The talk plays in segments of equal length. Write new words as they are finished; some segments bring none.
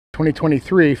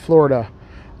2023 Florida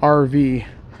RV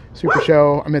Super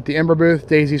Show. I'm at the Ember booth.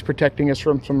 Daisy's protecting us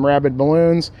from some rabid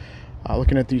balloons.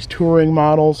 Looking at these touring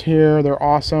models here. They're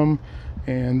awesome.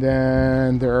 And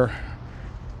then they're,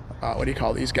 what do you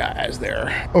call these guys?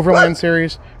 They're Overland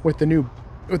series with the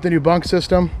new bunk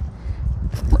system.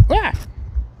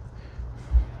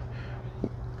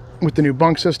 With the new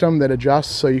bunk system that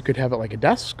adjusts so you could have it like a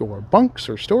desk or bunks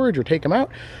or storage or take them out.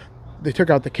 They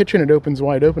took out the kitchen. It opens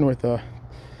wide open with a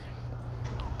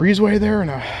breezeway there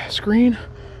and a screen.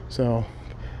 So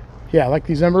yeah, I like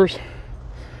these Embers.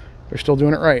 They're still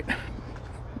doing it right.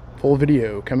 Full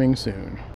video coming soon.